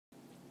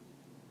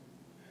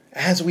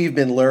As we've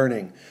been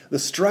learning, the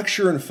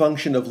structure and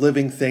function of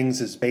living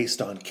things is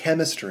based on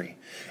chemistry,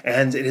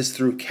 and it is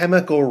through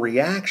chemical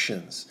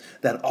reactions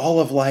that all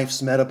of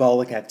life's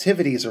metabolic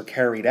activities are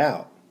carried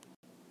out.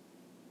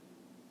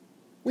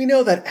 We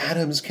know that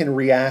atoms can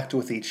react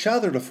with each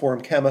other to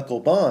form chemical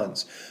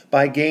bonds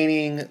by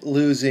gaining,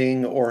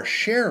 losing, or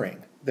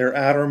sharing their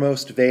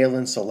outermost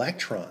valence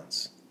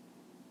electrons.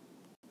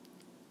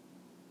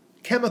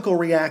 Chemical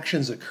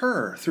reactions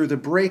occur through the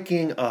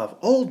breaking of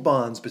old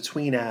bonds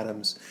between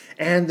atoms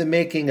and the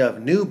making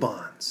of new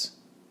bonds.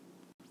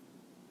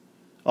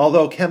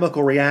 Although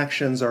chemical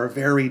reactions are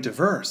very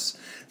diverse,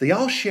 they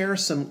all share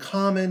some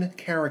common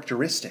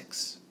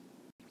characteristics.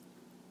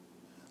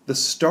 The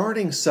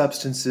starting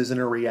substances in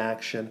a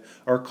reaction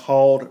are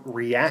called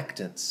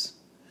reactants,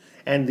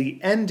 and the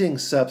ending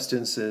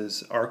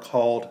substances are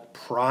called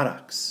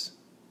products.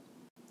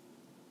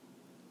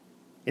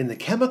 In the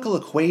chemical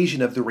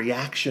equation of the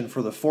reaction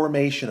for the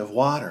formation of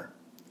water,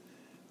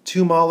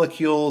 2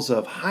 molecules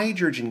of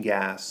hydrogen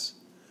gas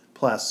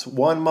plus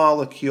 1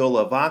 molecule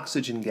of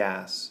oxygen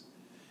gas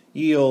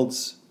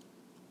yields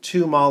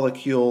 2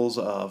 molecules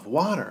of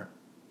water.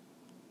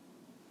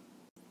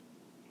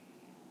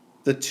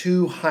 The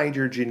 2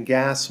 hydrogen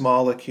gas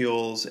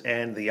molecules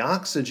and the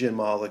oxygen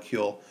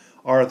molecule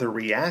are the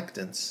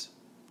reactants,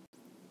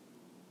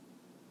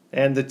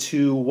 and the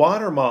 2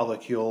 water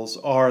molecules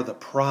are the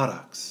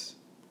products.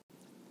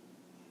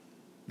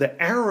 The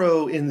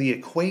arrow in the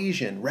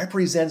equation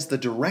represents the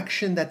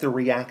direction that the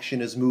reaction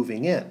is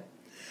moving in.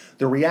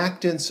 The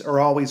reactants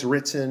are always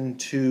written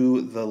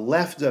to the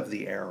left of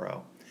the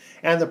arrow,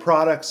 and the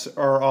products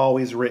are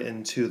always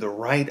written to the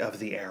right of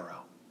the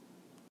arrow.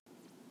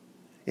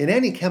 In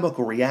any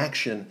chemical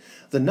reaction,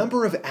 the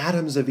number of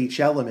atoms of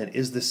each element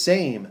is the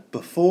same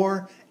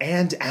before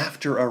and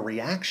after a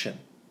reaction.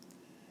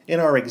 In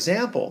our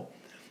example,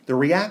 the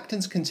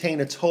reactants contain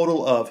a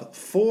total of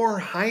 4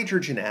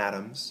 hydrogen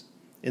atoms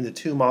in the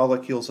 2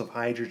 molecules of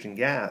hydrogen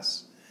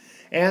gas,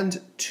 and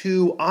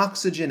 2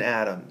 oxygen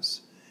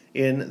atoms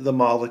in the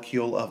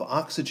molecule of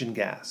oxygen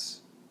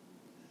gas.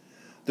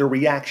 The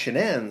reaction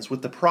ends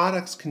with the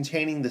products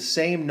containing the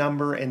same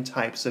number and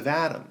types of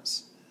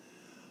atoms,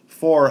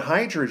 4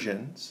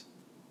 hydrogens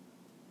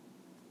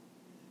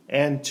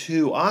and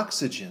 2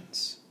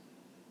 oxygens,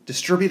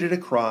 distributed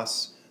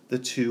across the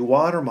 2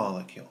 water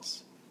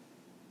molecules.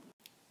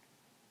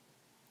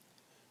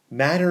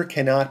 Matter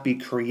cannot be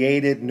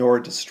created nor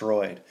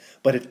destroyed,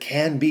 but it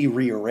can be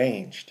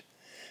rearranged.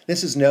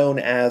 This is known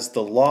as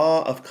the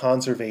law of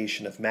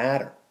conservation of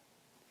matter.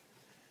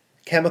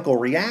 Chemical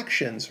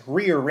reactions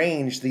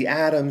rearrange the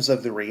atoms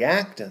of the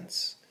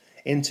reactants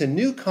into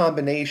new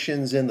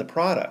combinations in the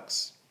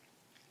products,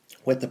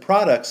 with the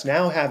products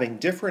now having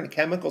different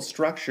chemical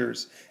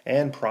structures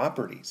and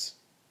properties.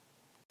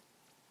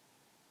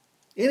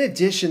 In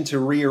addition to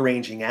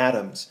rearranging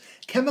atoms,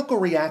 chemical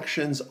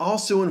reactions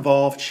also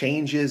involve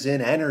changes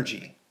in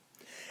energy.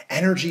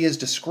 Energy is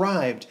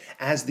described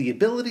as the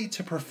ability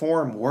to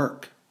perform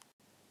work.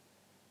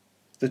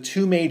 The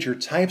 2 major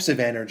types of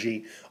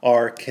energy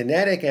are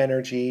kinetic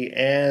energy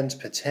and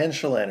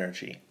potential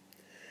energy.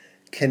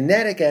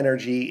 Kinetic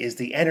energy is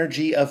the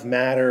energy of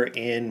matter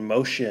in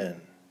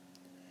motion.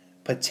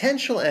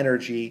 Potential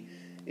energy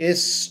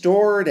is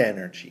stored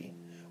energy,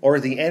 or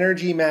the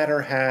energy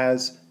matter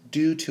has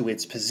due to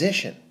its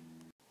position.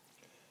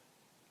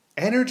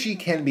 Energy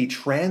can be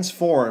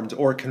transformed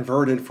or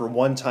converted from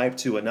one type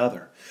to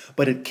another,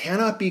 but it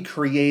cannot be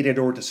created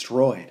or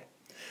destroyed.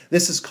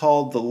 This is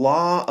called the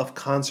law of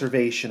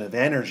conservation of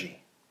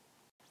energy.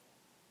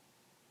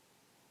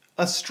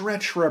 A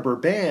stretch rubber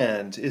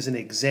band is an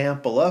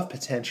example of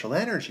potential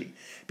energy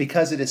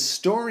because it is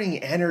storing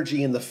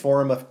energy in the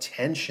form of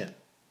tension.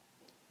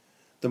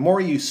 The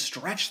more you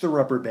stretch the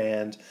rubber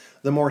band,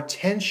 the more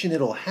tension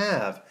it'll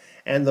have,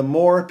 and the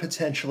more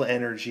potential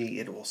energy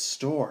it will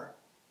store.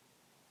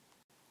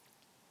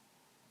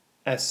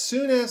 As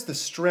soon as the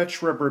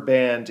stretch rubber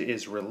band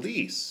is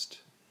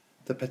released,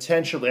 the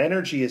potential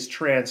energy is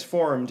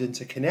transformed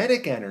into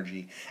kinetic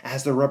energy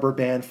as the rubber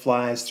band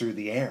flies through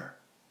the air.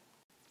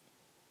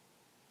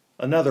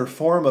 Another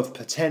form of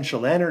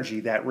potential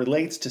energy that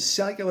relates to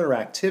cellular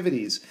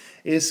activities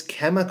is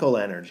chemical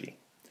energy,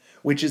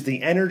 which is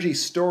the energy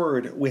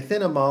stored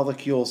within a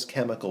molecule's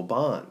chemical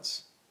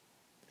bonds.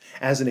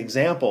 As an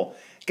example,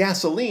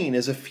 gasoline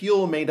is a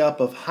fuel made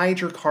up of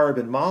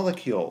hydrocarbon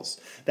molecules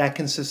that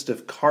consist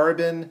of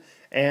carbon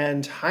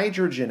and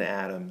hydrogen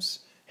atoms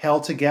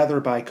held together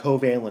by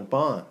covalent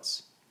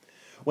bonds.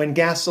 When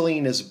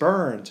gasoline is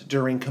burned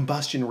during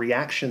combustion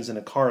reactions in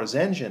a car's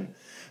engine,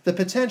 the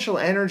potential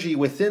energy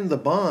within the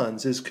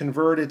bonds is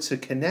converted to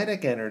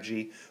kinetic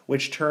energy,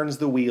 which turns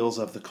the wheels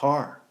of the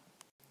car.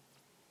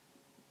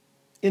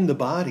 In the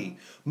body,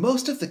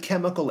 most of the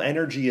chemical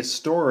energy is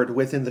stored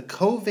within the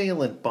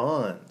covalent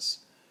bonds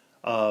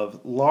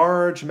of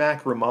large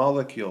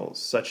macromolecules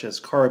such as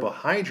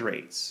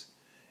carbohydrates,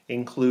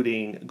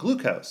 including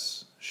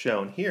glucose,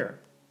 shown here,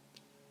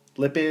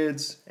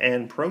 lipids,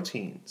 and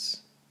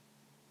proteins.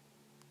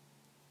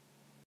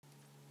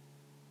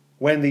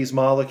 When these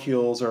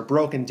molecules are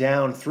broken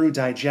down through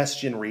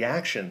digestion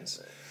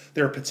reactions,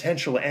 their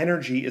potential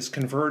energy is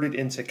converted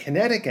into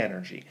kinetic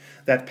energy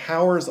that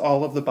powers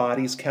all of the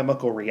body's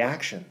chemical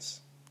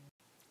reactions.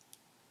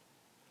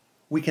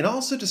 We can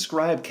also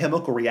describe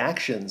chemical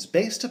reactions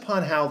based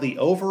upon how the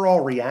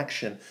overall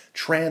reaction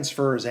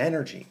transfers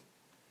energy.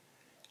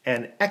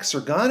 An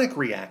exergonic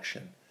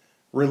reaction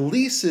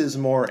releases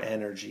more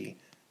energy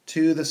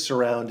to the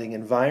surrounding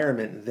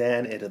environment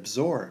than it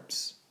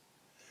absorbs.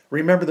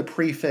 Remember the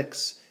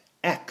prefix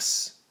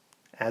ex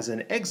as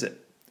in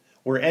exit,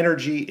 where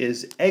energy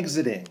is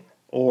exiting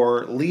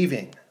or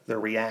leaving the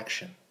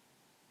reaction.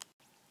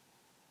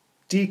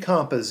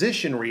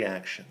 Decomposition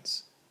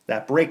reactions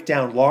that break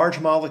down large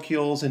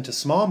molecules into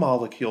small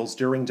molecules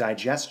during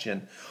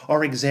digestion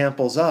are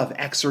examples of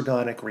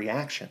exergonic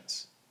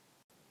reactions.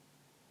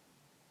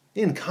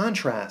 In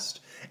contrast,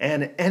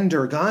 an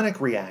endergonic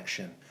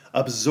reaction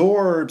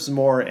absorbs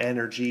more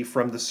energy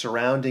from the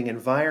surrounding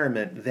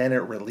environment than it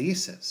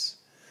releases.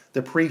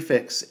 The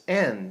prefix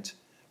end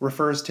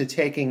refers to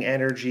taking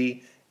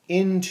energy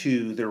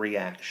into the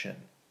reaction,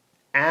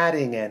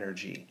 adding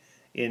energy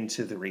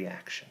into the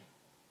reaction.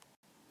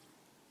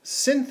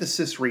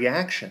 Synthesis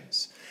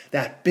reactions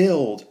that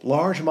build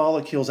large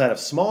molecules out of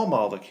small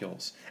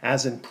molecules,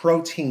 as in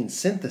protein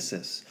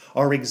synthesis,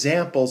 are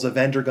examples of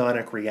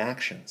endergonic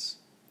reactions.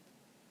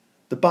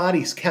 The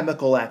body's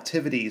chemical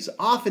activities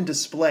often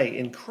display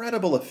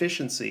incredible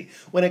efficiency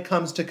when it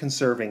comes to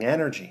conserving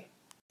energy.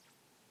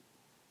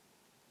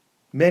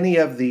 Many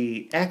of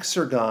the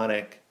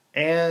exergonic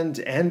and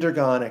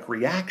endergonic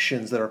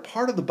reactions that are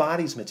part of the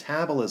body's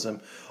metabolism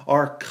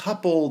are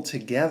coupled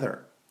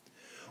together.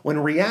 When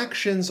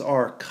reactions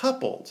are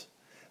coupled,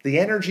 the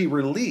energy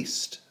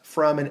released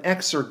from an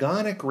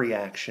exergonic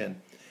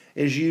reaction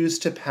is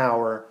used to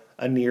power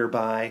a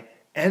nearby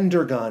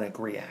endergonic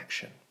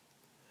reaction.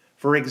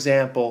 For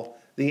example,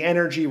 the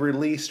energy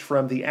released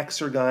from the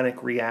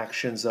exergonic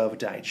reactions of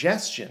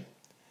digestion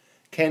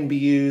can be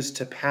used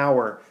to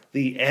power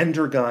the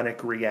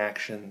endergonic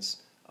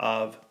reactions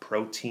of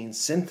protein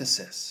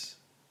synthesis.